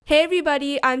Hey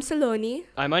everybody, I'm Saloni.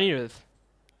 I'm Anirudh.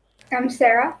 I'm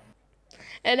Sarah.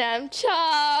 And I'm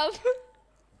Chop.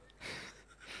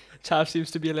 Chav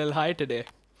seems to be a little high today.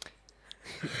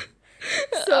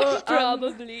 So,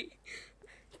 Probably.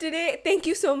 today, thank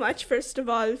you so much, first of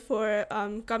all, for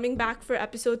coming back for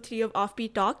episode 3 of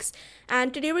Offbeat Talks.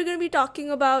 And today we're going to be talking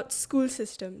about school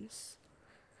systems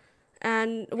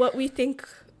and what we think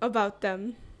about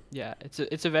them. Yeah,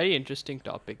 it's a very interesting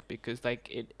topic because like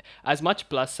it as much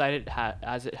plus side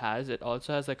as it has, it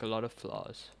also has like a lot of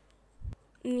flaws.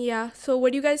 Yeah, so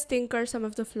what do you guys think are some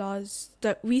of the flaws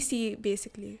that we see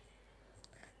basically?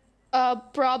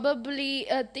 Probably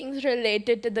things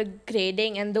related to the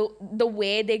grading and the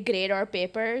way they grade our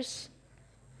papers.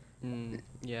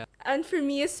 Yeah. And for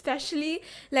me especially,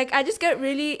 like I just get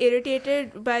really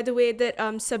irritated by the way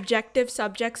that subjective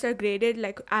subjects are graded,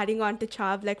 like adding on to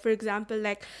chav, like for example,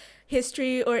 like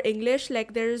history or english,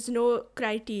 like there's no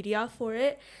criteria for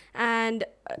it. And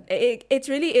it's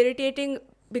really irritating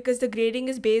because the grading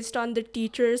is based on the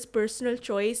teacher's personal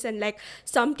choice, and like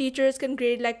some teachers can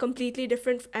grade like completely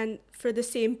different and for the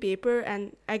same paper,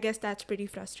 and I guess that's pretty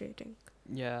frustrating.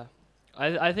 Yeah.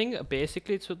 I think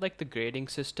basically it's with like the grading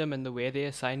system and the way they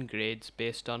assign grades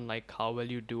based on like how well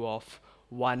you do off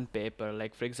one paper.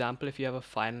 Like for example, if you have a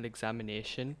final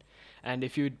examination and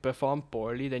if you perform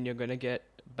poorly, then you're gonna get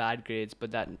bad grades,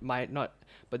 but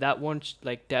that won't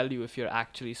like tell you if you're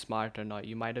actually smart or not.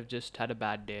 You might have just had a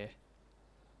bad day.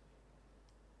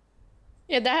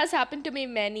 Yeah, that has happened to me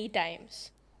many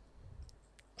times.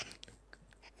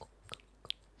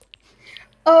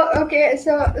 Oh, okay.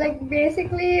 So, like,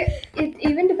 basically, it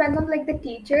even depends on like the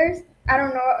teachers. I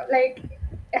don't know. Like,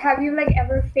 have you like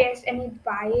ever faced any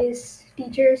bias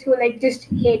teachers who like just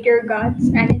hate your guts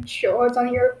and it shows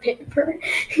on your paper?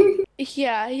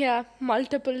 Yeah,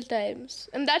 multiple times.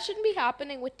 And that shouldn't be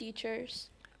happening with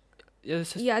teachers. Yeah,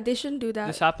 this is Yeah, they shouldn't do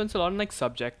This that. happens a lot in like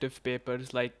subjective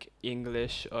papers like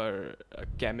English or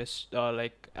chemist or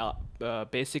like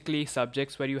basically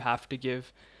subjects where you have to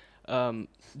give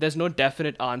there's no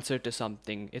definite answer to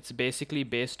something. It's basically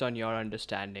based on your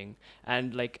understanding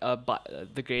and like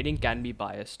the grading can be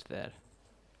biased there.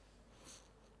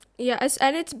 Yeah,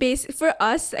 and it's basic for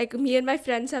us. Like me and my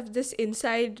friends have this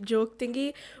inside joke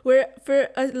thingy where for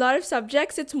a lot of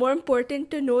subjects, it's more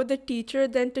important to know the teacher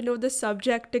than to know the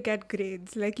subject to get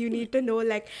grades. Like you need to know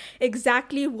like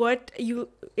exactly what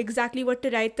to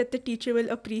write that the teacher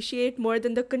will appreciate more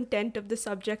than the content of the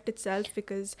subject itself.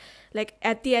 Because like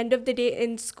at the end of the day,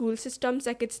 in school systems,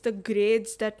 like it's the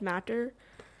grades that matter.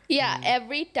 Yeah,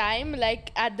 every time,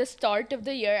 like at the start of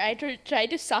the year, I try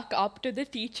to suck up to the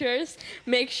teachers,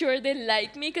 make sure they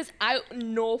like me, because I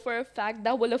know for a fact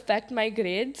that will affect my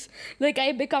grades. Like,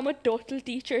 I become a total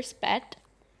teacher's pet,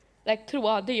 like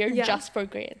throughout the year, Yeah. just for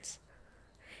grades.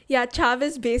 Yeah, Chav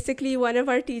is basically one of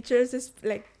our teachers is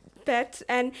like pets,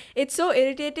 and it's so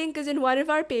irritating because in one of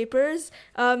our papers,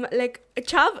 like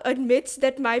Chav admits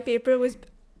that my paper was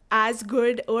as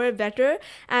good or better,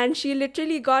 and she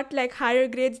literally got like higher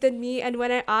grades than me. And when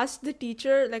I asked the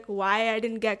teacher like why I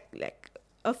didn't get like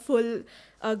a full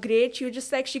grade, she was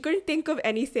just like she couldn't think of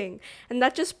anything, and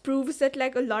that just proves that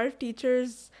like a lot of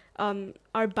teachers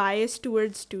are biased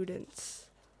towards students.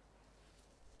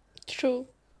 True.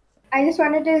 I just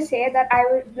wanted to say that I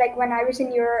would like when I was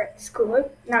in your school.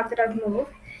 Now that I've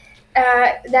moved,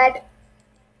 that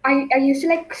I used to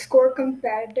like score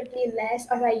comparatively less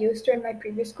as I used to in my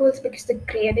previous schools because the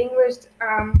grading was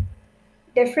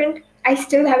different. I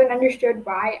still haven't understood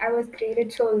why I was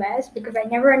graded so less because I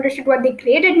never understood what they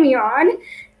graded me on.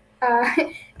 Uh,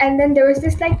 and then there was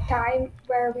this like time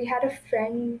where we had a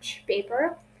French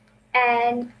paper,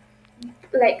 and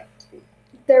like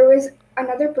there was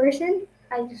another person.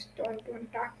 I just don't want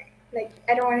to talk. Like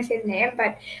I don't want to say the name,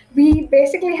 but we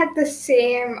basically had the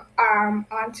same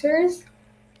answers,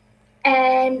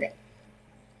 and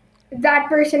that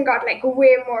person got like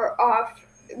way more off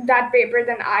that paper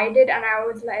than I did, and I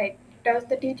was like, does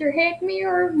the teacher hate me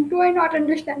or do I not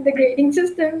understand the grading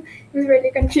system? It was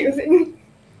really confusing.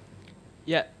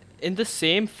 Yeah, in the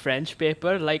same French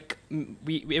paper, like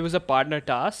it was a partner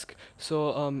task.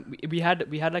 So we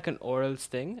had like an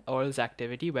orals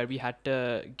activity where we had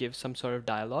to give some sort of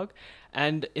dialogue,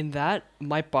 and in that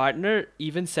my partner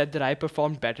even said that I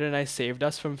performed better and I saved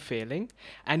us from failing,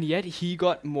 and yet he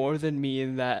got more than me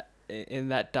in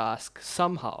that task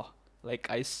somehow. Like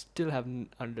I still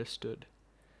haven't understood.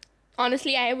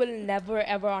 Honestly, I will never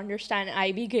ever understand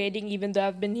IB grading, even though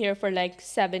I've been here for like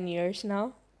 7 years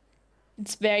now.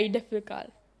 It's very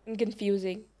difficult and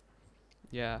confusing.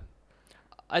 Yeah.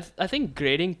 I think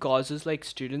grading causes like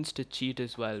students to cheat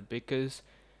as well because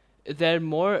they're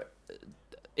more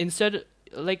instead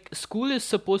like school is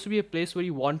supposed to be a place where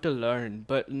you want to learn,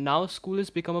 but now school has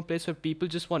become a place where people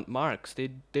just want marks. They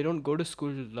don't go to school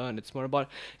to learn. It's more about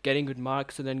getting good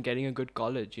marks and then getting a good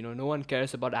college. No one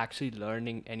cares about actually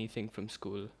learning anything from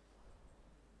school.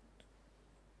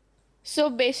 So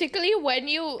basically, when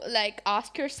you like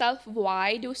ask yourself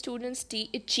why do students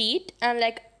cheat, and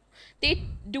like they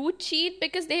do cheat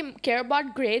because they care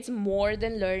about grades more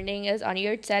than learning, as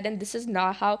Anirudh said, and this is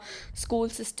not how school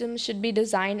systems should be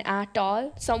designed at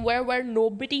all. Somewhere where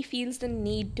nobody feels the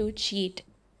need to cheat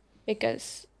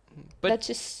because But that's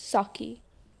just sucky.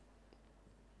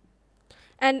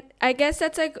 And I guess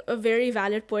that's like a very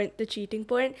valid point, the cheating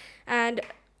point. And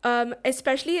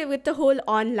especially with the whole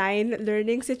online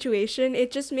learning situation,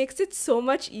 it just makes it so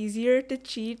much easier to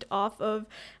cheat off of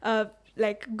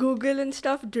like Google and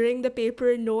stuff during the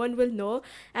paper. No one will know.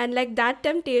 And like that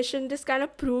temptation just kind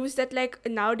of proves that like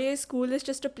nowadays school is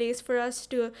just a place for us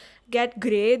to get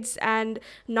grades and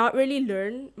not really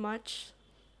learn much,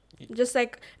 just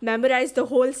like memorize the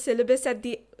whole syllabus at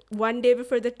the one day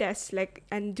before the test, like,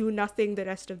 and do nothing the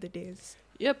rest of the days.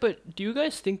 yeah, but do you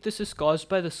guys think this is caused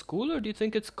by the school, or do you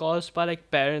think it's caused by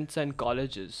like parents and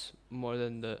colleges more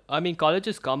than the? I mean,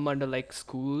 colleges come under like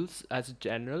schools as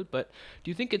general, but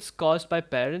do you think it's caused by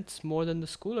parents more than the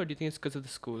school, or do you think it's because of the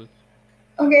school?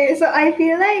 Okay, so I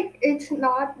feel like it's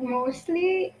not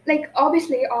mostly like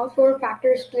obviously all four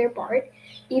factors play a part.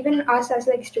 Even us as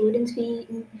like students,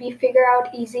 we figure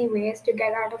out easy ways to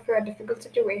get out of a difficult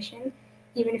situation,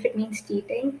 even if it means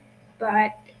cheating.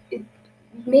 But it,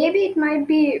 maybe it might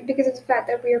be because of the fact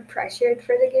that we are pressured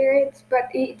for the grades. But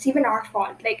it's even our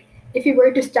fault. Like if we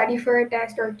were to study for a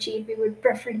test or cheat, we would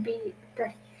preferably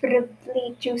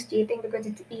choose cheating because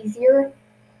it's easier.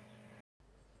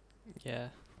 Yeah.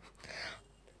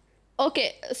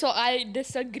 Okay, so I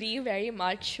disagree very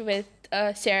much with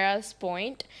Sarah's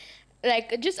point.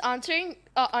 Like, just answering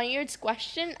Anirudh's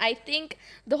question, I think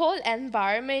the whole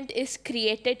environment is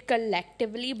created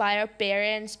collectively by our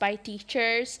parents, by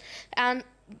teachers, and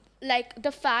like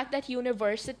the fact that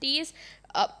universities,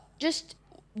 just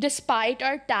despite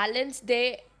our talents,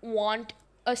 they want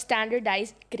a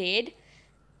standardized grade.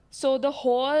 So the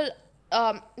whole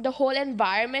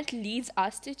environment leads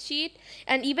us to cheat,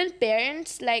 and even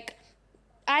parents, like,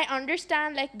 I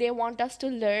understand like they want us to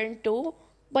learn too,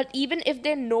 but even if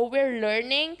they know we're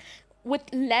learning with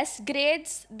less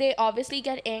grades, they obviously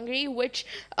get angry, which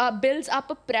builds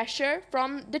up a pressure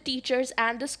from the teachers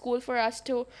and the school for us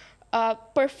to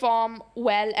perform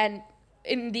well and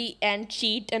in the end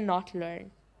cheat and not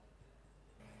learn.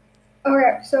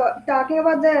 Okay, so talking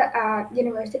about the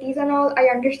universities and all, I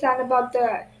understand about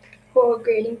the whole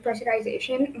grading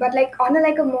pressurization, but like on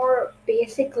a more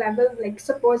basic level, like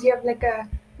suppose you have like a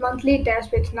monthly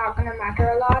test, which not gonna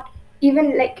matter a lot.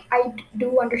 Even like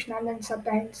do understand and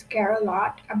sometimes care a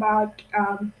lot about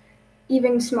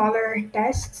even smaller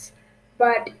tests,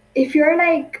 but if you're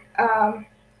like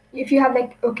if you have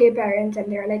like okay parents and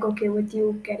they're like okay with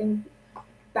you getting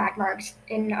bad marks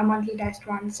in a monthly test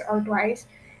once or twice,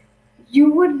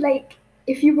 you would like,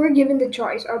 if you were given the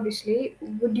choice, obviously,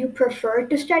 would you prefer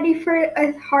to study for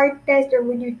a hard test or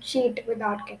would you cheat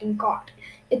without getting caught?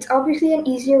 It's obviously an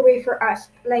easier way for us.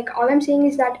 Like, all I'm saying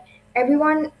is that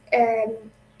everyone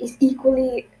is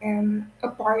equally a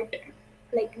part,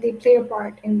 like, they play a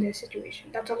part in this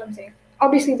situation. That's all I'm saying.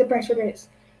 Obviously, the pressure is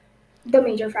the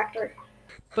major factor.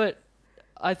 But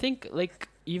I think like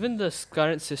even this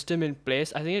current system in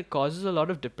place, I think it causes a lot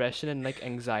of depression and like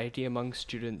anxiety among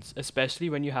students, especially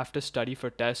when you have to study for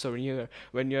tests or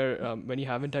when you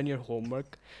haven't done your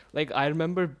homework. Like I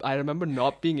remember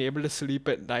not being able to sleep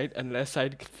at night unless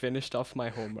I'd finished off my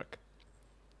homework.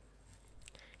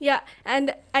 Yeah,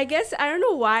 and I guess I don't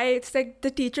know why it's like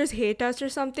the teachers hate us or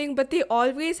something, but they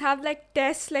always have like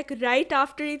tests like right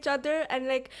after each other and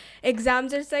like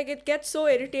exams. It's like it gets so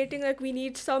irritating. Like we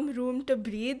need some room to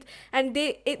breathe, and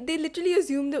they literally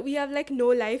assume that we have like no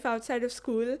life outside of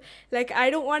school. Like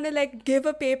I don't want to like give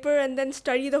a paper and then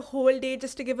study the whole day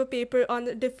just to give a paper on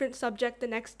a different subject the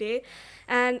next day,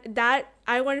 and that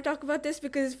I want to talk about this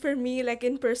because for me, like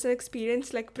in personal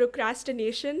experience, like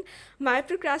procrastination, my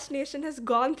procrastination has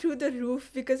gone through the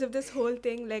roof because of this whole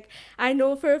thing. Like I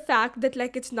know for a fact that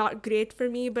like it's not great for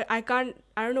me, but I don't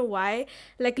know why.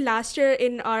 Like last year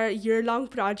in our year long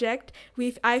project,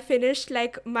 I finished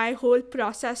like my whole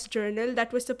process journal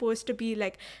that was supposed to be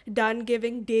like done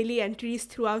giving daily entries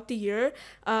throughout the year,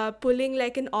 pulling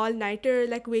like an all nighter,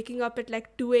 like waking up at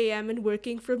like 2 a.m. and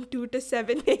working from 2 to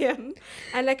 7 a.m.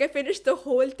 And like I finished the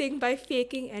whole thing by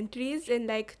faking entries in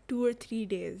like 2 or 3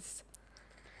 days.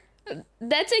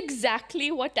 That's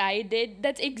exactly what I did.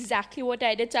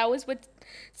 So I was with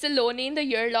Saloni in the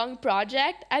year-long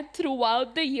project, and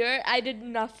throughout the year I did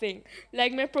nothing.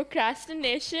 Like my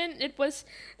procrastination, it was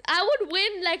I would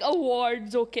win like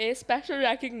awards, okay, special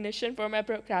recognition for my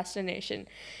procrastination.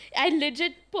 I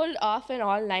legit pulled off an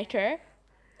all-nighter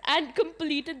and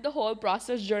completed the whole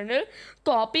process journal,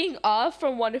 copying off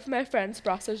from one of my friend's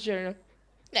process journal.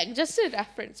 Like just a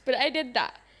reference, but I did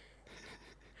that.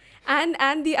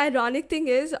 And the ironic thing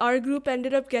is our group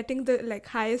ended up getting the like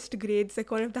highest grades, like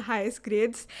one of the highest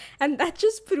grades, and that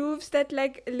just proves that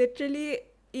like literally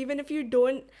even if you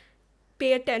don't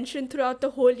pay attention throughout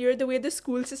the whole year, the way the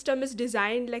school system is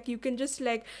designed, like you can just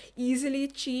like easily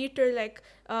cheat or like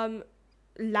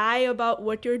lie about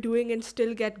what you're doing and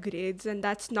still get grades, and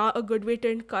that's not a good way to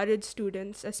encourage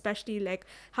students, especially like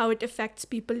how it affects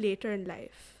people later in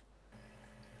life.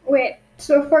 Wait,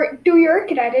 so for to your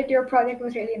credit, your project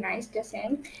was really nice, just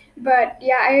saying. But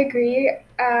yeah, I agree.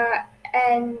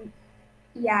 And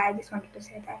yeah, I just wanted to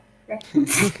say that. Right?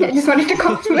 I just wanted to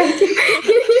compliment you.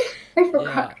 I Yeah.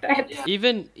 forgot that.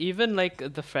 Even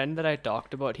like the friend that I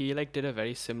talked about, he like did a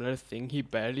very similar thing. He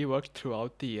barely worked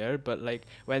throughout the year, but like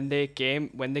when they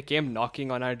came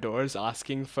knocking on our doors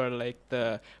asking for like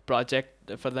the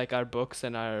project for like our books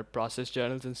and our process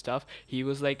journals and stuff, he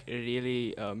was like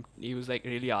really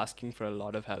asking for a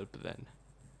lot of help then.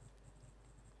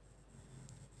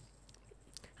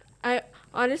 I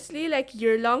honestly like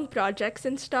year long projects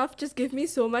and stuff just give me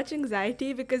so much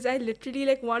anxiety because I literally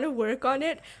like want to work on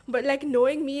it. But like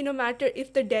knowing me, no matter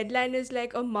if the deadline is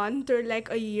like a month or like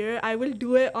a year, I will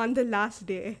do it on the last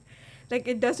day. Like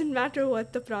it doesn't matter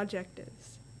what the project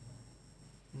is.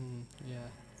 Yeah.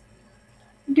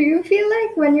 Do you feel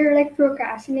like when you're like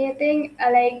procrastinating,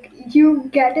 like you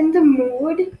get in the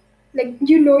mood, like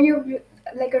you know you've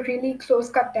like a really close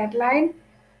cut deadline,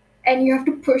 and you have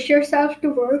to push yourself to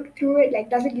work through it? Like,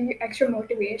 does it give you extra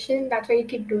motivation? That's why you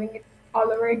keep doing it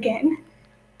all over again.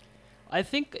 I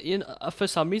think for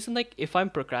some reason, like if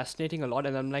I'm procrastinating a lot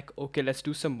and I'm like, okay, let's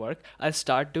do some work, I'll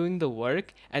start doing the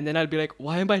work and then I'll be like,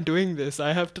 why am I doing this?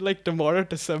 I have to like tomorrow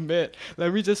to submit.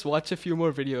 Let me just watch a few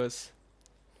more videos.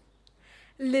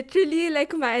 Literally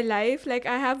like my life, like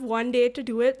I have one day to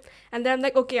do it and then I'm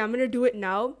like, okay, I'm gonna do it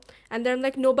now, and then I'm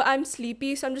like, no, but I'm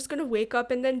sleepy, so I'm just gonna wake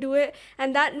up and then do it.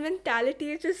 And that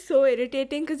mentality is just so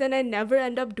irritating because then I never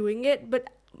end up doing it. But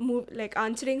like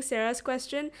answering Sarah's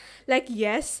question, like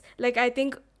yes, like I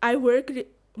think I work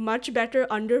much better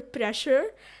under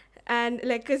pressure. And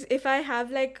like because if I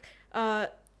have like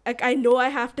I know I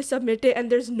have to submit it and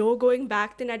there's no going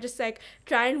back, then I just like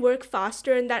try and work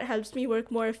faster, and that helps me work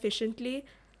more efficiently.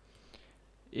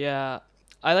 Yeah.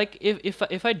 I like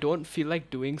if I don't feel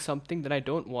like doing something, then I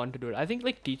don't want to do it. I think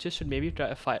like teachers should maybe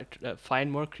try to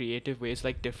find more creative ways,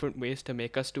 like different ways to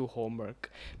make us do homework.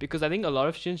 Because I think a lot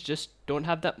of students just don't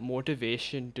have that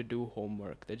motivation to do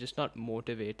homework. They're just not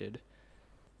motivated.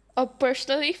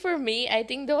 Personally, for me, I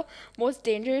think the most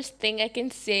dangerous thing I can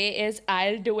say is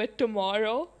I'll do it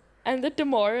tomorrow, and the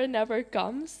tomorrow never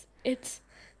comes. I'm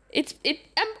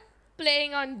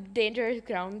playing on dangerous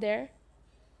ground there.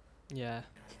 Yeah.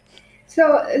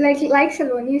 So, like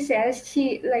Saloni says,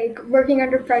 she like working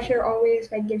under pressure always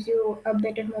like gives you a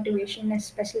bit of motivation,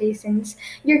 especially since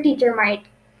your teacher might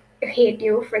hate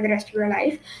you for the rest of your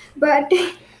life. But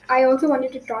I also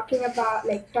wanted to talk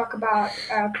about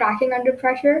cracking under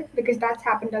pressure because that's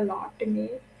happened a lot to me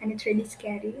and it's really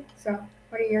scary. So,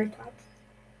 what are your thoughts?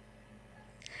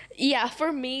 Yeah,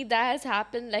 for me, that has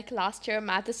happened like last year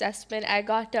math assessment. I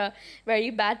got a very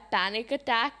bad panic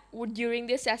attack during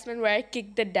the assessment where I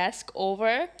kicked the desk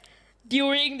over.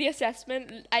 During the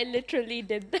assessment, I literally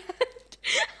did that.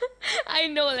 I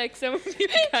know like some of you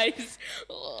guys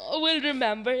will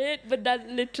remember it, but that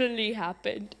literally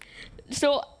happened.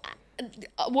 So,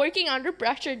 working under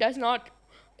pressure does not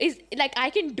is like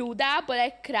I can do that, but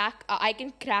I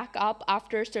can crack up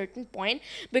after a certain point,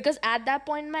 because at that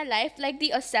point in my life, like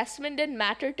the assessment didn't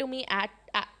matter to me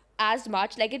as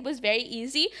much. Like it was very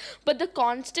easy, but the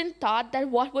constant thought that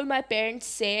what will my parents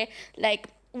say, like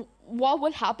what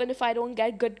will happen if I don't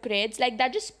get good grades, like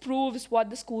that just proves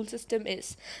what the school system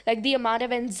is. Like the amount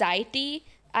of anxiety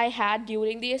I had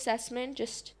during the assessment,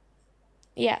 just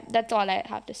yeah, that's all I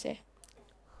have to say.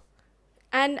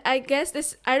 And I guess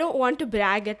this, I don't want to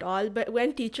brag at all, but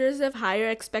when teachers have higher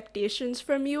expectations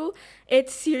from you,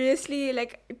 it's seriously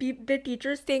like the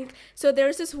teachers think. So there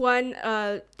was this one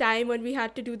time when we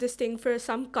had to do this thing for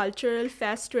some cultural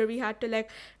fest where we had to like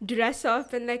dress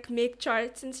up and like make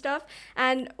charts and stuff.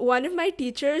 And one of my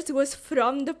teachers was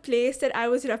from the place that I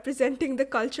was representing the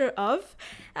culture of.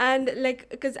 And like,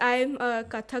 because I'm a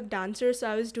Kathak dancer, so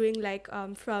I was doing like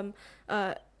from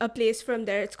a place from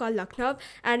there. It's called Lucknow,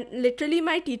 and literally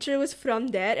my teacher was from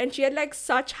there, and she had like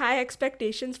such high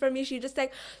expectations for me. She just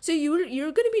like, so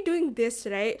you're gonna be doing this,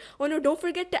 right? Oh no, don't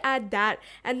forget to add that.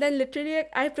 And then literally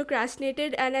like, I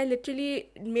procrastinated, and I literally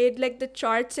made like the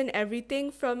charts and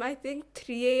everything from I think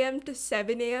 3 a.m. to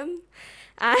 7 a.m.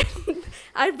 And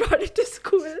I brought it to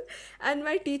school, and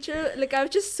my teacher, like, I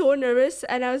was just so nervous,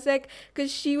 and I was like,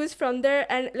 because she was from there,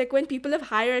 and like when people have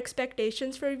higher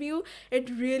expectations for you,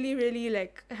 it really really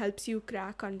like helps you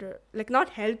crack under, like,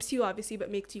 not helps you obviously,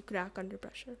 but makes you crack under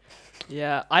pressure.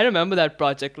 Yeah, I remember that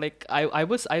project. Like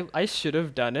I should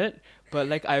have done it, but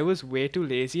like I was way too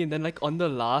lazy, and then like on the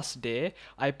last day,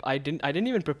 I didn't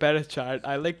even prepare a chart.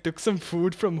 I like took some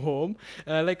food from home,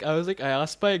 and I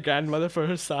asked my grandmother for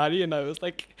her sari, and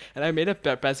I made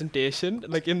a presentation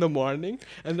like in the morning,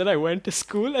 and then I went to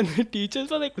school, and the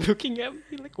teachers were like looking at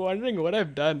me like wondering what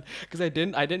I've done, because I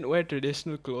didn't wear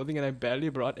traditional clothing, and I barely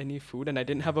brought any food, and I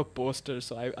didn't have a poster,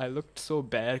 so I looked so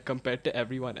bad compared to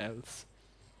everyone else.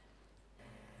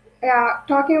 Yeah,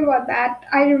 talking about that,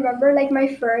 I remember like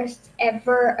my first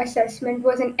ever assessment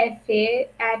was an FA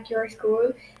at your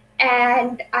school,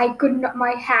 and I could not. My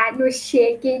hand was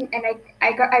shaking, and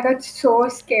I got so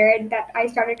scared that I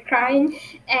started crying,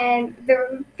 and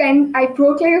the pen I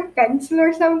broke like a pencil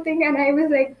or something, and I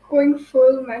was like going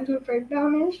full mental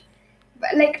breakdownish.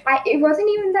 But like it wasn't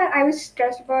even that I was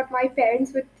stressed about my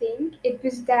parents would think. It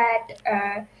was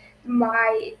that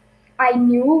my I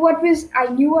knew what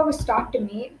was taught to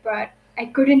me, but I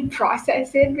couldn't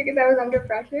process it because I was under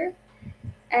pressure.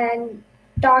 And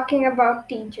talking about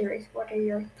teachers, what are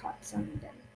your thoughts on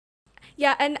them?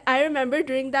 Yeah, and I remember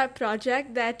during that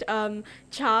project that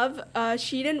Chav,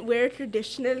 she didn't wear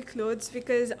traditional clothes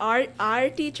because our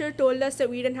teacher told us that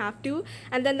we didn't have to,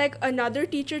 and then like another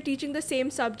teacher teaching the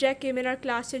same subject came in our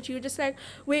class, and she was just like,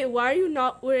 "Wait, why are you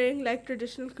not wearing like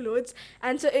traditional clothes?"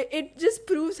 And so it just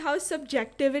proves how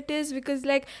subjective it is, because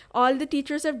like all the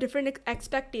teachers have different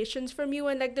expectations from you,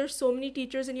 and like there's so many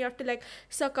teachers, and you have to like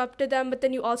suck up to them, but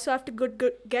then you also have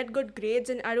to get good grades,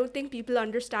 and I don't think people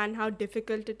understand how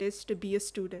difficult it is to be a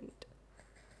student.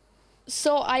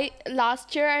 So I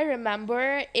last year I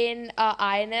remember in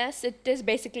INS it is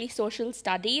basically social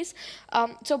studies.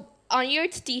 So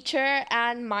Anirudh's teacher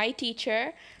and my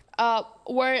teacher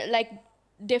were like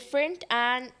different,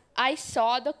 and I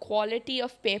saw the quality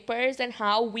of papers and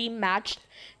how we matched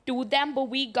to them, but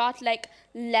we got like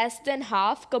less than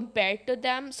half compared to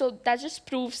them. So that just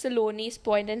proves Saloni's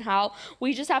point and how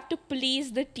we just have to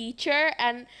please the teacher,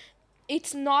 and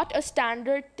it's not a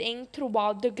standard thing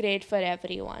throughout the grade for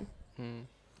everyone. Hmm.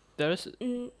 There's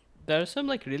Mm. there are some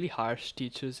like really harsh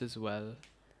teachers as well.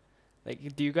 Like,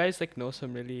 do you guys like know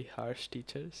some really harsh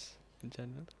teachers in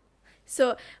general?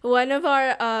 So one of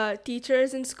our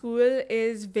teachers in school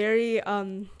is very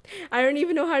I don't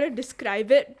even know how to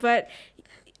describe it, but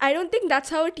I don't think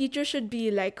that's how a teacher should be.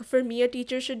 Like for me, a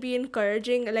teacher should be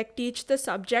encouraging, like teach the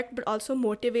subject, but also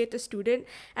motivate the student.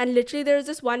 And literally, there was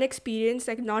this one experience,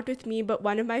 like not with me, but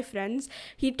one of my friends.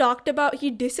 He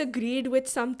disagreed with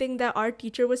something that our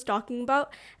teacher was talking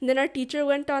about, and then our teacher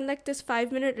went on like this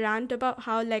 5 minute rant about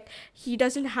how like he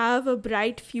doesn't have a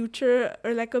bright future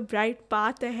or like a bright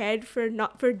path ahead for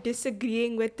not for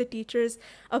disagreeing with the teacher's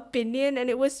opinion, and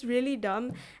it was really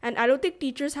dumb, and I don't think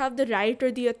teachers have the right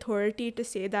or the authority to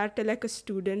say that to like a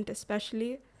student,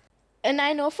 especially. And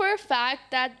I know for a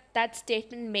fact that that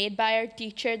statement made by our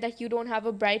teacher that you don't have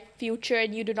a bright future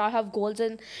and you do not have goals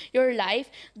in your life,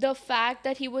 the fact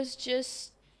that he was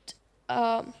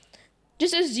um,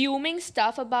 just assuming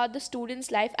stuff about the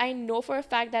student's life, I know for a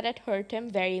fact that it hurt him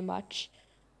very much,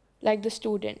 like the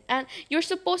student. And you're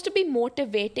supposed to be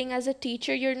motivating as a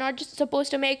teacher. You're not just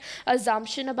supposed to make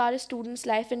assumption about a student's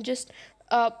life and just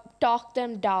uh, talk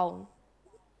them down.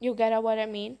 You get what I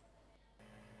mean?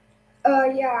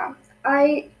 Yeah,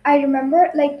 I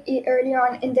remember like early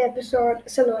on in the episode,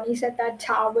 Saloni said that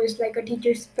Cha was like a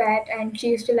teacher's pet, and she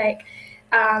used to like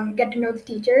get to know the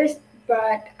teachers.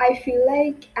 But I feel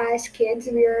like as kids,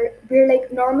 we're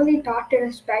like normally taught to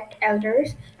respect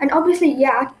elders, and obviously,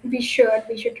 yeah, we should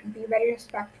be very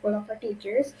respectful of our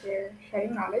teachers. They're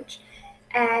sharing knowledge,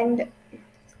 and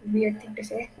weird thing to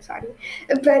say, sorry,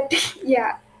 but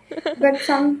yeah, but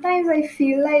sometimes I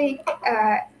feel like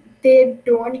they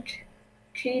don't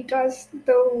treat us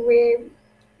the way,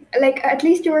 like at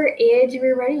least your age,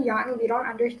 we're very young, we don't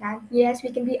understand. Yes,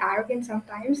 we can be arrogant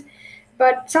sometimes,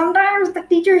 but sometimes the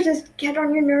teachers just get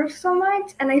on your nerves so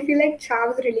much, and I feel like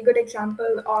Chav is a really good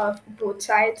example of both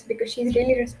sides because she's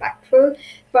really respectful,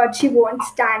 but she won't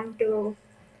stand to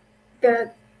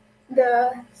the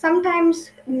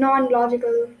sometimes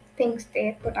non-logical things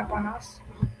they put up on us.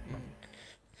 Mm.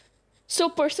 So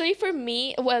personally, for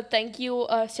me, well, thank you,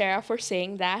 Sarah, for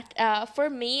saying that. For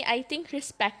me, I think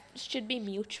respect should be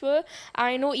mutual.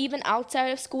 I know even outside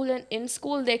of school and in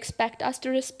school, they expect us to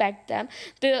respect them.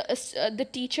 The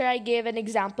teacher I gave an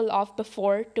example of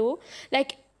before too,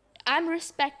 like I'm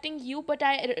respecting you, but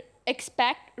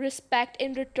expect respect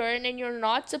in return, and you're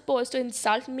not supposed to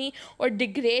insult me or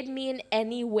degrade me in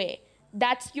any way.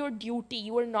 That's your duty.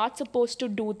 You are not supposed to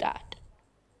do that.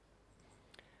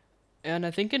 And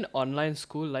I think in online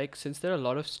school, like, since there are a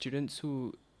lot of students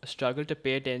who struggle to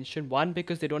pay attention, one,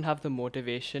 because they don't have the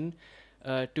motivation,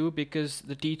 two, because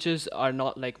the teachers are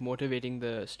not like motivating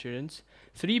the students,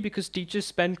 three, because teachers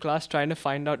spend class trying to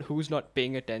find out who's not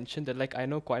paying attention. That, like, I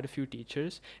know quite a few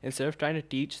teachers, instead of trying to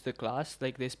teach the class,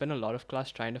 like, they spend a lot of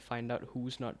class trying to find out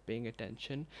who's not paying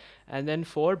attention. And then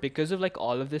four, because of like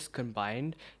all of this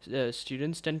combined,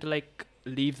 students tend to like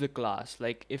leave the class,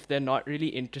 like if they're not really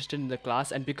interested in the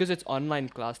class, and because it's online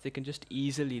class they can just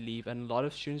easily leave, and a lot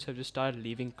of students have just started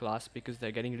leaving class because they're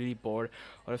getting really bored,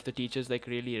 or if the teacher's like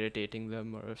really irritating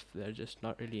them, or if they're just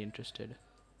not really interested.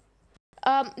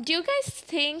 Do you guys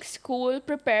think school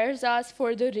prepares us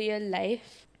for the real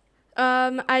life?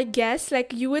 I guess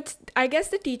like I guess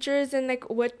the teachers and like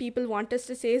what people want us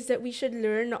to say is that we should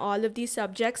learn all of these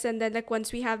subjects, and then like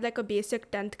once we have like a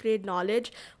basic 10th grade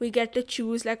knowledge, we get to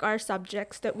choose like our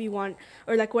subjects that we want,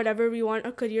 or like whatever we want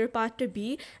a career path to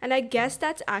be. And I guess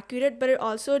that's accurate, but it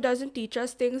also doesn't teach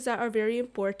us things that are very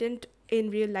important in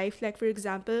real life, like for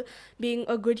example being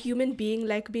a good human being,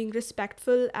 like being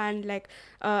respectful, and like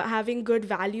having good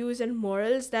values and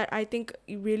morals that I think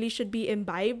really should be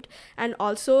imbibed. And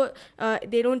also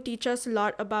they don't teach us a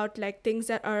lot about like things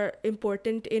that are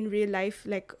important in real life,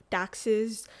 like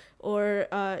taxes, or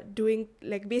doing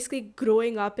like basically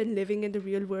growing up and living in the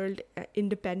real world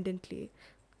independently.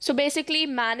 So basically,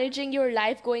 managing your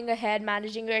life going ahead,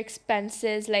 managing your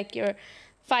expenses, like your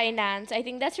finance, I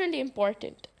think that's really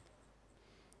important.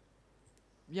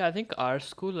 Yeah, I think our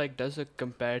school like does a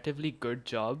comparatively good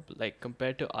job, like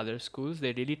compared to other schools.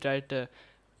 They really try to,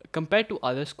 compared to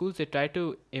other schools, they try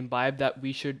to imbibe that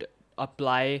we should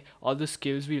apply all the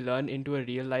skills we learn into a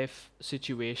real life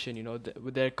situation.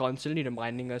 They're constantly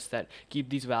reminding us that keep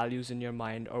these values in your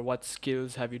mind, or what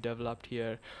skills have you developed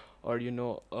here, or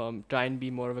try and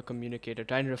be more of a communicator,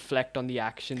 try and reflect on the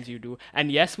actions you do. And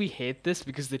yes, we hate this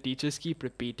because the teachers keep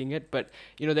repeating it, but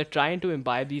they're trying to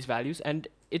imbibe these values, and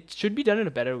it should be done in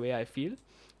a better way, I feel.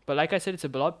 But like I said, it's a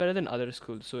lot better than other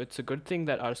schools, so it's a good thing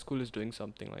that our school is doing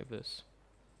something like this.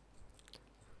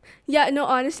 Yeah, no,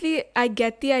 honestly, I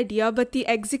get the idea, but the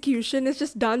execution is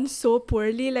just done so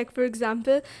poorly. Like, for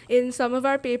example, in some of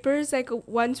our papers, like,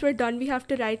 once we're done, we have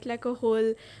to write, like, a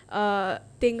whole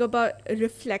thing about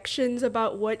reflections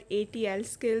about what ATL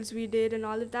skills we did and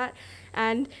all of that.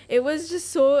 And it was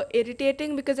just so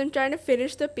irritating because I'm trying to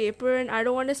finish the paper and I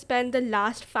don't want to spend the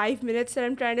last 5 minutes that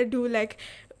I'm trying to do, like,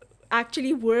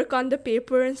 actually work on the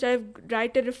paper instead of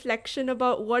write a reflection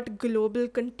about what global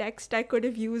context I could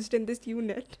have used in this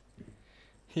unit.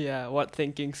 Yeah, what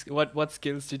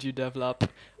skills did you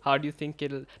develop? How do you think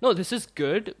it'll? No, this is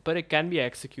good, but it can be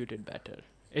executed better.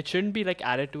 It shouldn't be like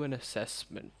added to an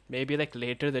assessment. Maybe like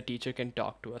later the teacher can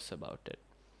talk to us about it.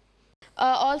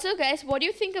 Also, guys, what do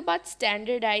you think about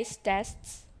standardized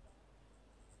tests?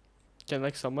 Can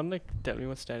like someone like tell me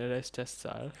what standardized tests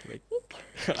are? Like,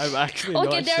 I'm actually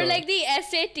Okay, not they're sure. like the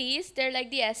SATs. They're like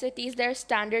the SATs. They're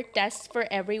standard tests for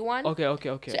everyone. Okay. So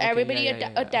Okay, everybody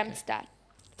yeah, attempts that.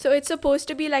 So it's supposed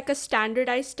to be like a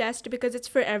standardized test because it's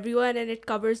for everyone and it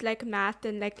covers like math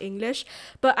and like English.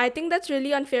 But I think that's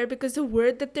really unfair because the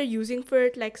word that they're using for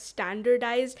it, like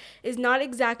standardized, is not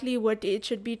exactly what it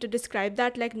should be to describe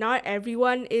that. Like not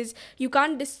everyone is, you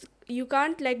can't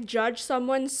like judge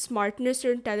someone's smartness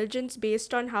or intelligence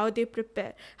based on how they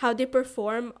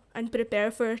perform and prepare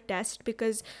for a test,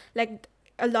 because like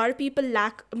a lot of people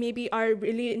maybe are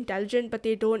really intelligent but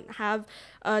they don't have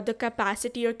the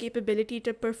capacity or capability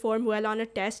to perform well on a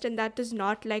test, and that does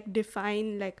not like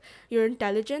define like your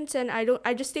intelligence. And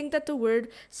I just think that the word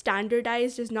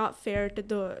standardized is not fair to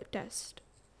the test.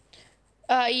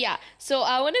 Yeah. So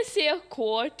I want to say a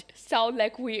quote.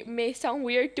 May sound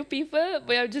weird to people,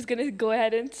 but I'm just gonna go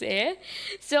ahead and say it.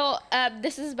 So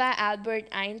this is by Albert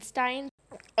Einstein.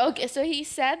 Okay, so he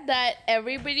said that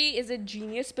everybody is a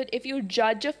genius, but if you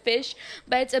judge a fish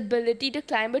by its ability to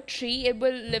climb a tree, it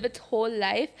will live its whole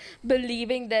life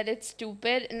believing that it's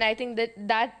stupid. And I think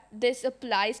that this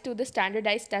applies to the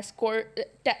standardized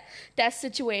test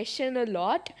situation a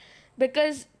lot,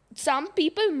 because some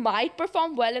people might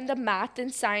perform well in the math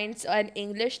and science and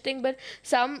English thing, but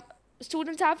some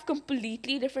students have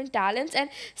completely different talents, and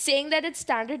saying that it's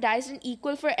standardized and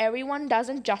equal for everyone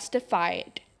doesn't justify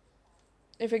it,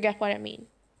 if you get what I mean.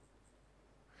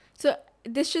 So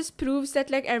this just proves that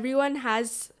like everyone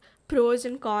has pros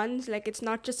and cons. Like it's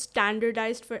not just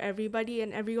standardized for everybody,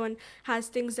 and everyone has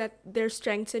things that their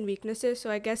strengths and weaknesses.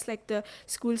 So I guess like the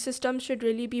school system should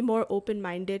really be more open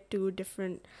minded to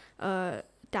different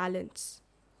talents.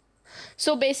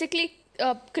 So basically,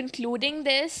 concluding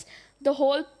this,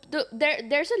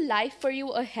 there's a life for you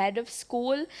ahead of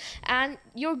school, and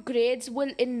your grades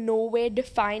will in no way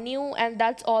define you, and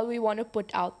that's all we want to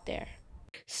put out there.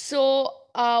 So,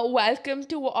 welcome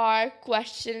to our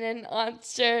question and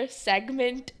answer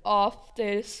segment of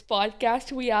this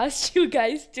podcast. We asked you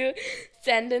guys to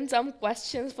send in some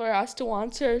questions for us to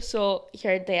answer, so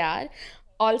here they are.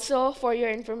 Also, for your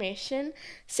information,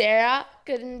 Sarah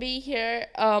couldn't be here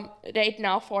right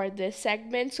now for this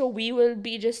segment, so we will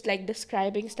be just like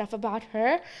describing stuff about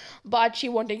her, but she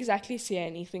won't exactly say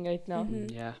anything right now.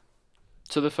 Yeah.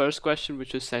 So the first question,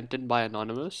 which was sent in by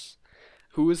Anonymous,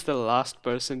 who is the last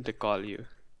person to call you?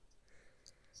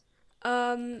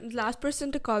 Last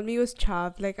person to call me was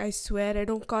Chav. Like I swear I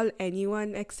don't call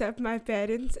anyone except my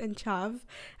parents and Chav.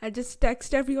 I just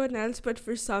text everyone else, but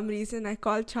for some reason I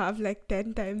call Chav like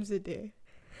 10 times a day.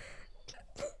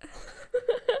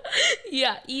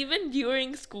 Yeah, even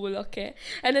during school, okay?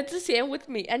 And it's the same with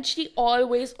me. And she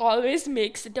always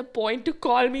makes it a point to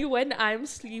call me when I'm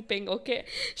sleeping, okay?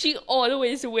 She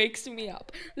always wakes me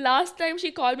up. Last time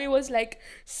she called me was like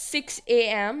 6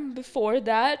 a.m. before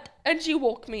that, and she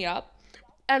woke me up.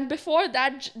 And before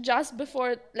that, just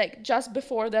before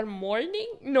that morning,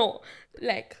 no,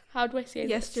 like, how do I say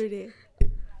this? Yesterday.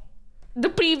 The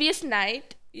previous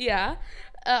night, yeah,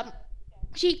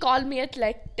 she called me at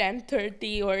like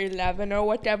 10:30 or 11 or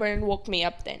whatever and woke me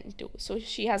up then too. So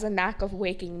she has a knack of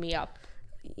waking me up.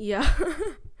 Yeah.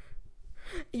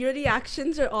 Your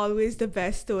reactions are always the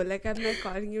best though. Like I'm like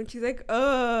calling you and she's like,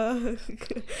 oh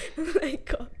my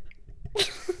god.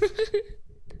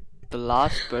 The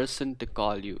last person to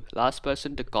call you. Last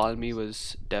person to call me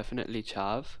was definitely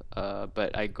Chav,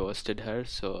 but I ghosted her,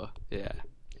 so yeah.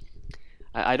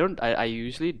 I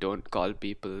usually don't call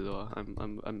people though.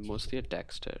 I'm mostly a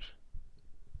texter.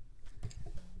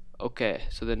 Okay,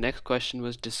 so the next question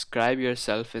was describe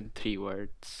yourself in 3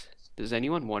 words. Does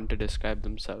anyone want to describe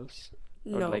themselves?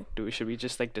 Or No. like should we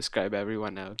just like describe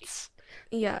everyone else?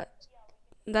 Yeah.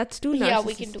 That's too narcissistic. Yeah,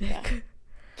 we can do that.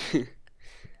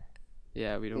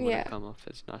 Yeah, we don't want Yeah. to come off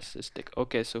as narcissistic.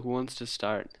 Okay, so who wants to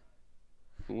start?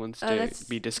 Who wants to Let's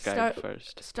be described start-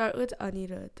 first? Start with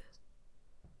Anirudh.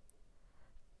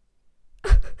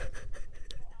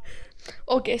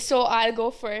 Okay, so I'll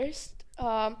go first.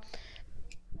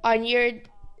 Anirudh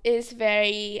is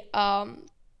very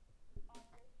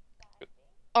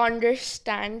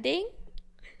understanding.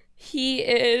 He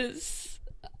is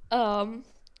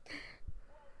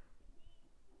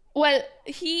well,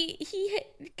 he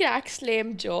cracks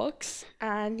lame jokes,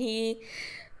 and he's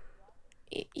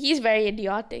very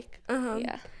idiotic.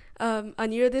 Yeah.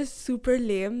 Anirudh is super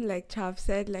lame, like Chav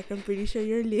said. Like I'm pretty sure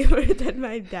you're lamer than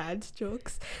my dad's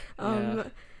jokes. Yeah.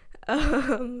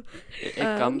 Um, It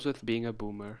comes with being a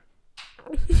boomer.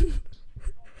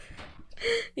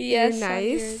 Yes, you're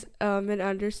nice, Anirudh. and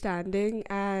understanding,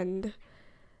 and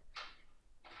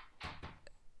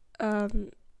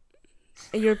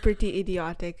you're pretty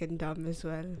idiotic and dumb as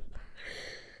well.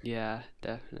 Yeah,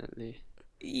 definitely.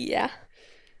 Yeah.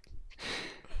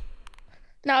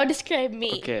 Now describe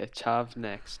me. Okay, Chav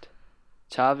next.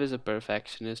 Chav is a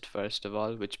perfectionist, first of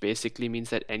all, which basically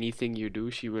means that anything you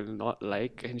do, she will not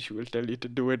like, and she will tell you to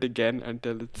do it again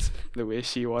until it's the way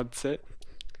she wants it.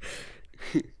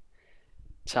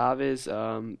 Chav is,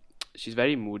 she's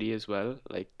very moody as well.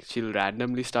 Like, she'll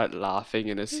randomly start laughing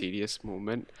in a serious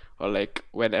moment, or like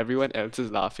when everyone else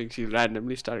is laughing, she'll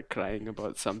randomly start crying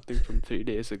about something from 3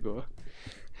 days ago.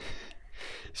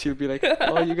 She'll be like,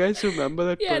 "Oh, you guys remember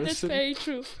that Yeah, that's person? very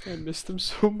true. I miss them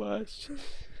so much."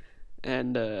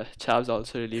 And Chav's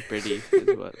also really pretty as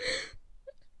well.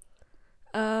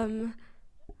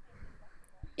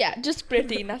 Yeah, just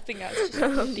pretty, nothing else. Just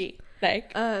pretty.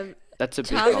 Like, That's a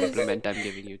big Chav is- compliment I'm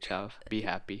giving you, Chav. Be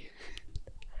happy.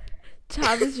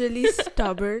 Chav is really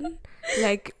stubborn,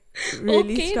 like really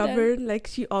Okay, then. stubborn. Like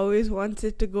she always wants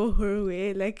it to go her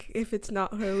way. Like if it's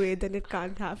not her way, then it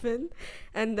can't happen.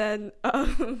 And then uh,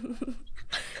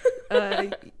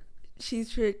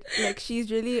 she's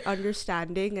really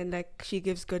understanding, and like she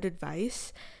gives good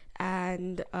advice,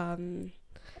 and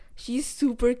she's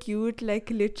super cute. Like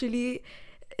literally,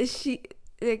 she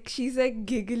like she's like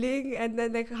giggling, and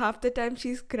then like half the time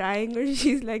she's crying or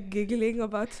she's like giggling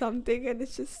about something, and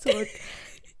it's just so.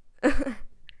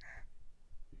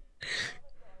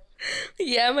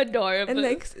 Yeah, I'm adorable. And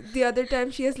like the other time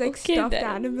she has like Okay, stuffed then.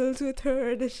 animals with her,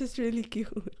 and it's just really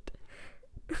cute.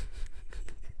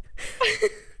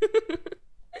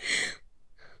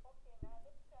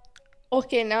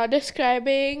 Okay, now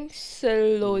describing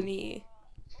Saloni.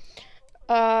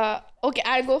 Okay,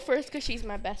 I'll go first because she's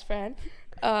my best friend.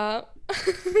 Uh,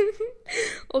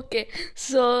 okay,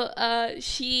 so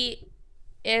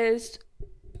is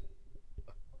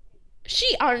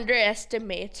she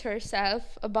underestimates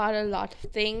herself about a lot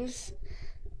of things,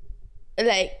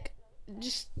 like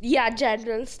just yeah,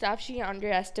 general stuff. She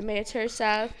underestimates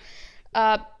herself.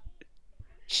 Uh,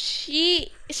 she's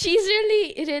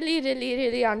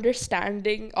really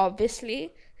understanding,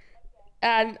 obviously,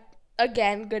 and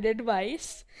again, good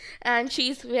advice. And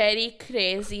she's very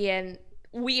crazy and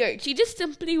weird. She just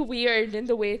simply weird in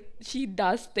the way she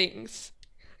does things.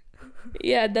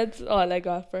 Yeah, that's all I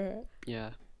got for her.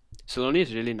 Yeah. Saloni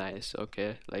is really nice,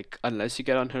 okay? Like, unless you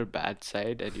get on her bad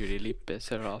side and you really piss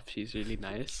her off, she's really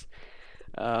nice.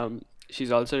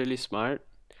 She's also really smart.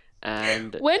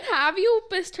 And, When have you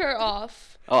pissed her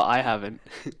off? oh, I haven't.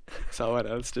 Someone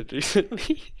else did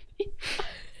recently.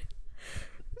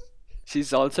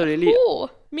 She's also really, Who?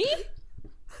 Me?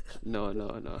 no,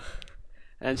 no, no.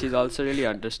 And she's also really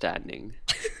understanding.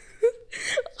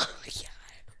 Oh, yeah,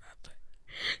 I remember.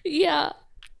 Yeah.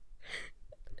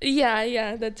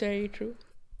 Yeah, that's very true.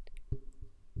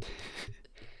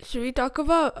 Should we talk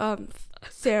about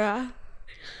Sarah?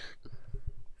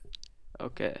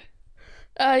 Okay.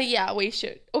 Yeah, we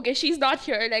should. Okay, she's not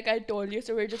here, like I told you,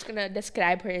 so we're just gonna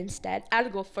describe her instead. I'll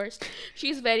go first.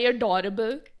 She's very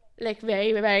adorable, like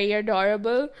very, very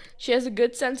adorable. She has a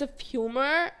good sense of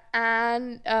humor,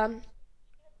 and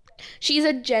she's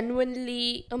a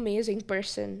genuinely amazing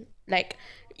person. Like,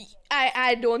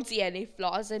 I don't see any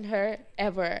flaws in her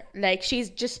ever. Like, she's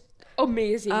just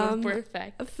amazing and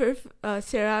perfect. For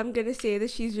Sarah, I'm gonna say that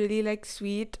she's really like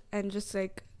sweet and just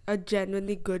like a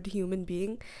genuinely good human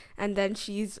being, and then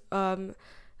she's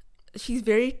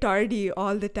very tardy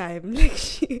all the time. Like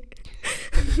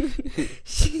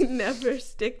she never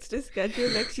sticks to schedule.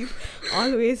 Like she's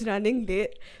always running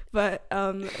late, but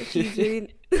she's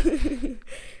really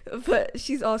but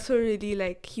she's also really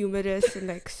like humorous and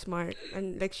like smart,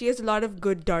 and like she has a lot of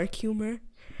good dark humor.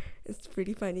 It's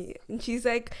pretty funny. And she's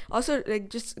like also like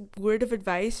just word of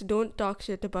advice, don't talk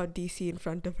shit about DC in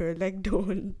front of her. Like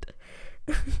don't.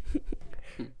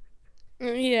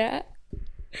 Yeah.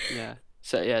 Yeah.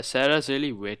 So yeah, Sarah's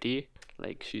really witty.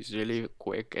 Like she's really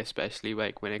quick, especially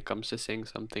like when it comes to saying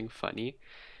something funny.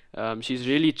 She's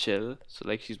really chill. So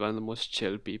like she's one of the most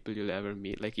chill people you'll ever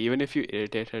meet. Like even if you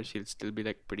irritate her, she'll still be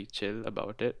like pretty chill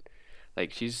about it.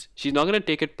 Like she's not gonna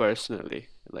take it personally.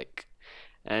 Like,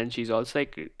 and she's also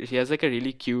like she has like a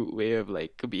really cute way of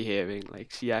like behaving.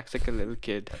 Like she acts like a little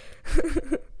kid.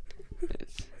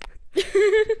 It's,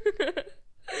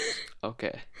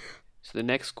 okay. So the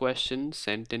next question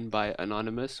sent in by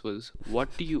Anonymous was,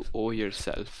 what do you owe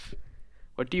yourself?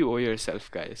 What do you owe yourself,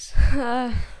 guys?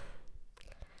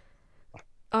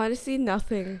 Honestly,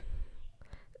 nothing.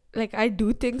 Like I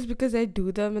do things because I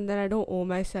do them, and then I don't owe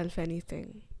myself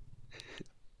anything.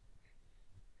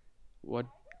 What?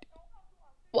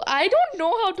 Well, I don't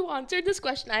know how to answer this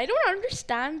question. I don't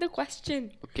understand the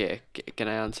question. Okay, can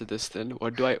I answer this then?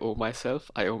 What do I owe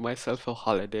myself? I owe myself a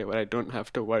holiday where I don't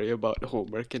have to worry about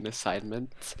homework and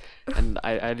assignments. And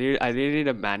I really need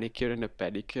a manicure and a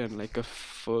pedicure and like a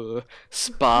full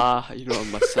spa, a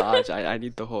massage. I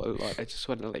need the whole lot. I just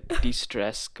want to like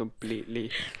de-stress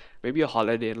completely. Maybe a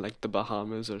holiday in like the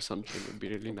Bahamas or something would be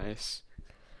really nice.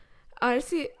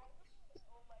 Honestly,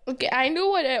 Okay, I know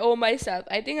what I owe myself.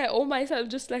 I think I owe myself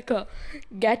just like a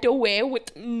getaway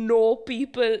with no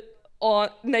people on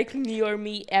like near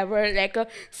me ever, like a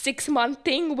 6 month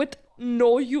thing with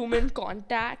no human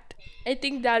contact. I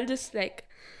think that'll just like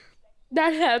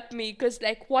that helped me because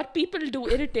like what people do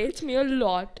irritates me a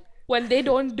lot when they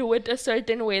don't do it a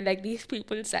certain way like these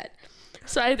people said.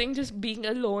 So I think just being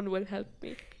alone will help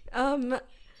me.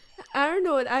 I don't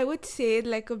know. I would say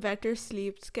like a better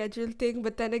sleep schedule thing,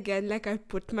 but then again, like I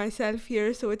put myself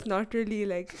here, so it's not really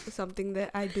like something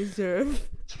that I deserve.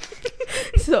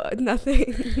 So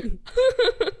nothing.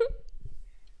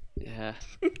 Yeah.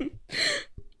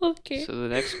 Okay. So the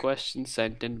next question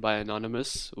sent in by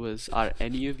Anonymous was, are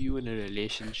any of you in a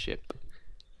relationship?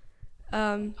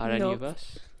 Are any of Nope.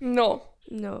 us? No.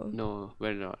 No. No,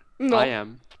 we're not. No. I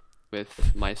am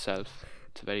with myself.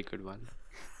 It's a very good one.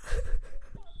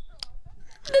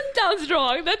 That sounds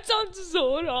wrong. That sounds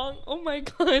so wrong. Oh my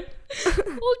god.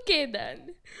 Okay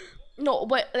then. No,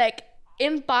 but like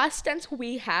in past tense,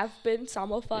 we have been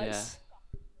some of Yeah. us.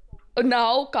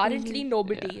 Now, currently, Yeah.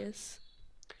 nobody is.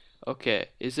 Okay.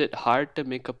 Is it hard to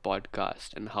make a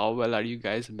podcast, and how well are you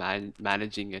guys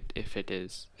managing it? If it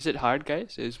is, it hard,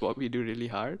 guys? Is what we do really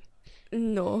hard?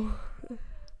 No.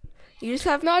 You just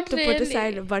have Not to put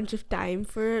aside a really. bunch of time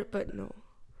for it, but no.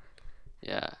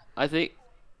 Yeah. I think.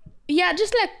 Yeah,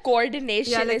 just like Yeah,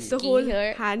 coordination like is the key whole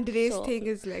here. hand raise So, thing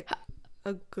is like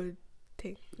a good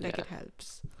thing. Like Yeah. it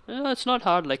helps. No, it's not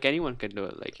hard. Like anyone can do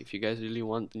it. Like if you guys really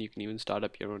want, then you can even start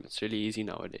up your own. It's really easy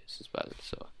nowadays as well.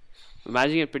 So I'm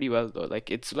managing it pretty well though.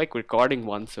 Like it's like recording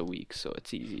once a week, so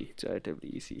it's easy. It's relatively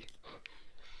easy.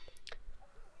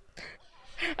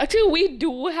 actually, we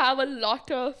do have a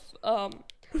lot of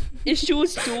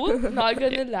issues too. Not Yeah.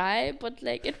 gonna lie, but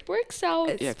like it works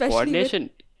out. Yeah. Especially with Coordination.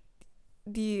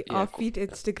 the Yeah. offbeat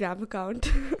Instagram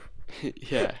account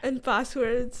Yeah. and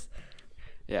passwords.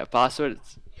 Yeah.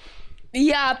 Passwords.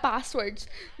 Yeah, passwords.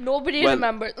 Nobody Well,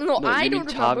 remembers. No, no, I you mean don't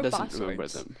Chav remember doesn't remember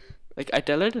passwords. them. Like I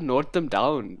tell her to note them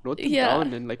down. Note them Yeah.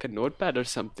 down in like a notepad or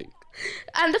something.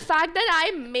 And the fact that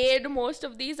I made most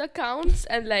of these accounts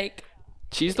and like,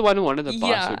 She's the one who wanted the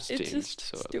yeah, passwords it's changed. just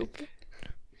So stupid.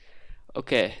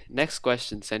 okay, next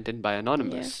question sent in by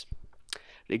Anonymous.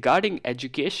 Regarding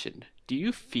education, do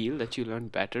you feel that you learn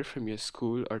better from your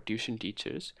school or tuition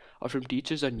teachers or from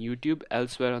teachers on YouTube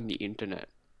elsewhere on the internet?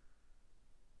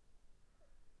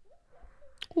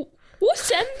 Who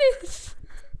sent this?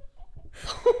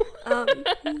 Um,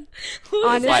 Who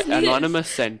Honestly- Why sent this? Anonymous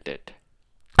sent it.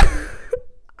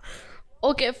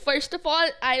 Okay, first of all,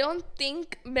 I don't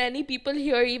think many people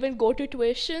here even go to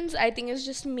tuitions. I think it's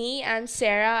just me and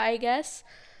Sarah, I guess.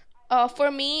 For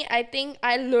me, I think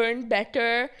I learn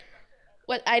better.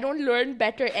 Well, I don't learn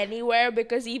better anywhere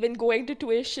because even going to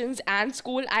tuitions and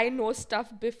school, I know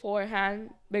stuff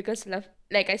beforehand because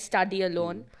like I study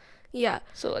alone. yeah.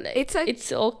 So like It's like-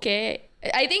 it's okay.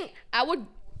 I think I would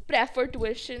prefer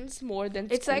tuitions more than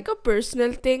It's school. like a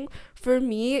personal thing for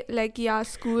me. Like, yeah,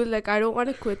 school, like I don't want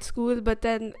to quit school, but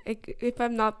then like, if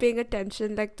I'm not paying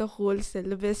attention like the whole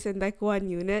syllabus in like one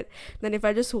unit, then if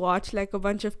I just watch like a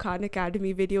bunch of Khan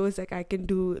Academy videos, like I can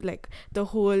do like the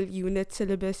whole unit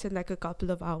syllabus in like a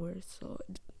couple of hours. So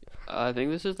I think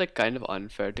this is like kind of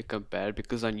unfair to compare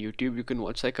because on YouTube you can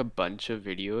watch like a bunch of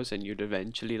videos and you'd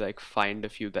eventually like find a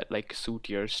few that like suit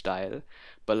your style.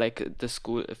 But like the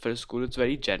school for school it's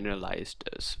very generalized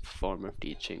as form of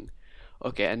teaching.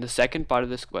 Okay, and the second part of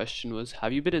this question was,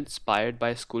 have you been inspired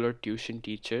by school or tuition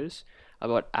teachers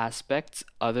about aspects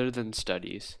other than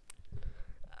studies?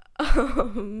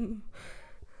 um,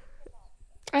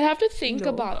 I have to think No.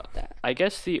 about that. I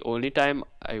guess the only time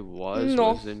I was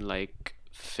No. was in like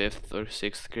fifth or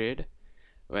sixth grade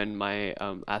when my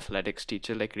athletics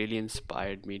teacher like really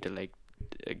inspired me to like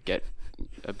get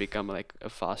become like a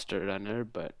faster runner,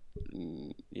 but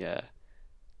yeah,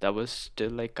 that was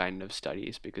still like kind of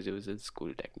studies because it was in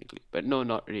school technically, but no,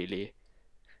 not really.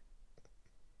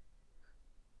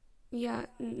 yeah,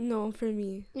 no, for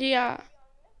me. Yeah.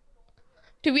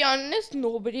 To be honest,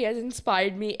 nobody has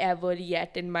inspired me ever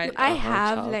yet in my I Uh-huh,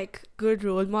 have child. like good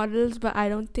role models, but I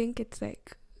don't think it's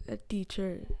like a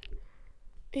teacher.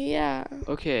 Yeah.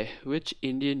 Okay, which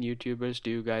Indian YouTubers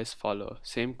do you guys follow?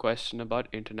 Same question about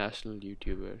international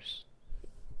YouTubers.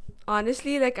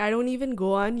 Honestly, like I don't even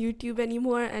go on YouTube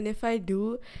anymore, and if I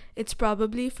do, it's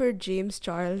probably for James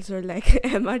Charles or like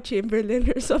Emma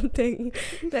Chamberlain or something.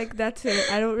 Like that's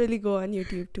it. I don't really go on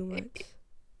YouTube too much.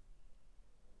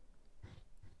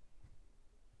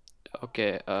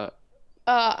 Okay,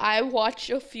 I watch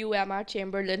a few Emma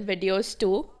Chamberlain videos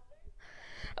too.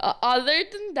 Other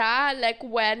than that, like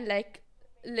when like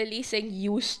Lily Singh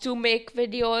used to make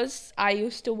videos, I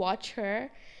used to watch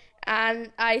her,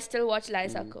 and I still watch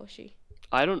Liza Koshy.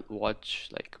 I don't watch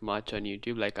like much on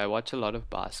YouTube. Like I watch a lot of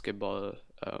basketball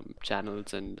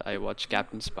channels and I watch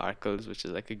Captain Sparkles, which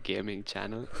is like a gaming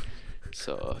channel.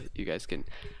 So you guys can.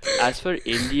 As for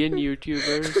Indian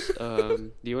YouTubers,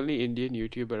 the only Indian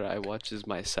YouTuber I watch is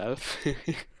myself.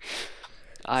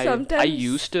 I Sometimes-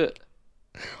 used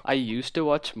to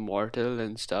watch Mortal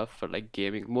and stuff for like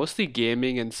gaming, mostly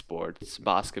gaming and sports,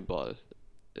 basketball.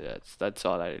 That's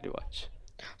all I really watch.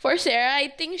 For Sarah, I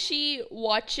think she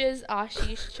watches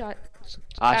Ashish Chan. Ashish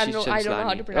I don't know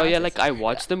how to Chanslani. pronounce Oh yeah, his- like I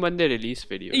watch them when they release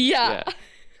videos. Yeah.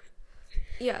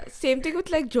 Yeah, same thing with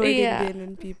like Joy Yeah. Indian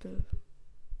and people.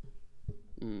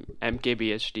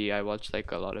 MKBHD, I watch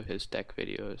like a lot of his tech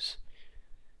videos.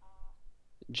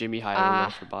 Jimmy High Ah.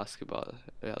 for basketball.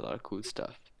 Yeah, a lot of cool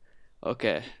stuff.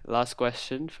 Okay, last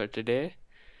question for today.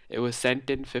 It was sent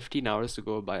in 15 hours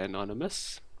ago by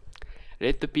Anonymous.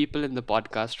 Rate the people in the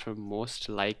podcast from most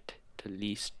liked to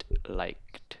least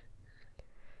liked.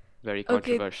 Very Okay.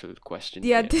 controversial question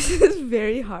Yeah, here. this is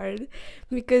very hard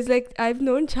because like I've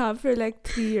known Chav for like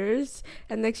 3 years,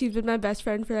 and like she's been my best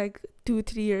friend for like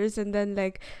 2-3 years, and then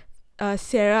like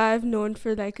Sarah I've known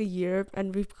for like a year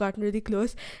and we've gotten really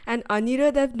close, and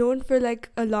Anirudh I've known for like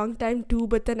a long time too,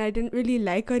 but then I didn't really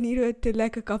like Anirudh till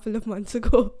like a couple of months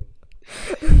ago.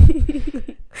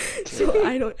 So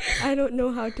I don't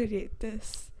know how to rate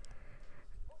this.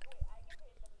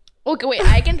 Okay, wait,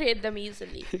 I can rate them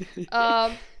easily.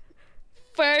 Um,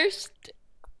 first,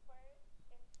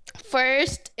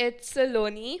 first it's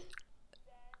Saloni.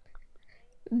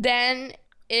 Then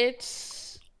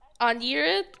it's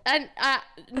Anirudh, and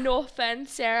no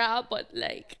offense, Sarah, but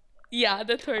like, yeah,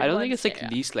 the third I don't one, think it's like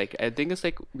Sarah. least like. I think it's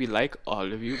like we like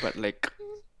all of you, but like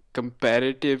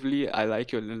comparatively, I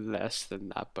like you a little less than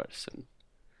that person.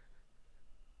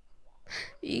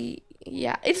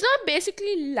 Yeah, it's not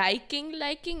basically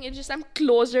liking. It's just I'm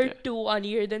closer Yeah. to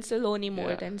Anirudh than Saloni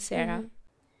more Yeah. than Sarah.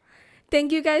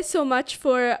 Thank you guys so much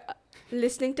for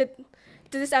listening to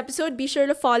this episode. Be sure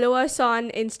to follow us on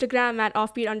Instagram at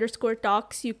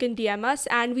offbeat_talks. You can DM us,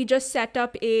 and we just set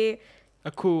up a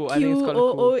A coup. I think it's called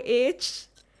a coup. QOOH.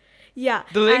 Yeah.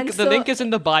 The link. and The so- link is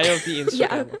in the bio of the Yeah.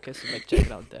 Instagram. Okay, so like check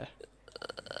it out there.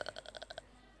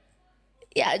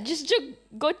 Yeah, just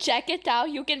go check it out.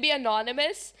 You can be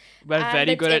anonymous. We're And very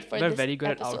that's good it at for we're this very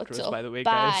good at episode, outros, so by the way,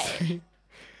 bye. guys.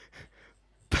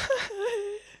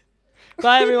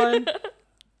 Bye everyone.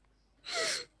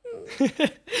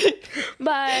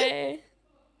 Bye.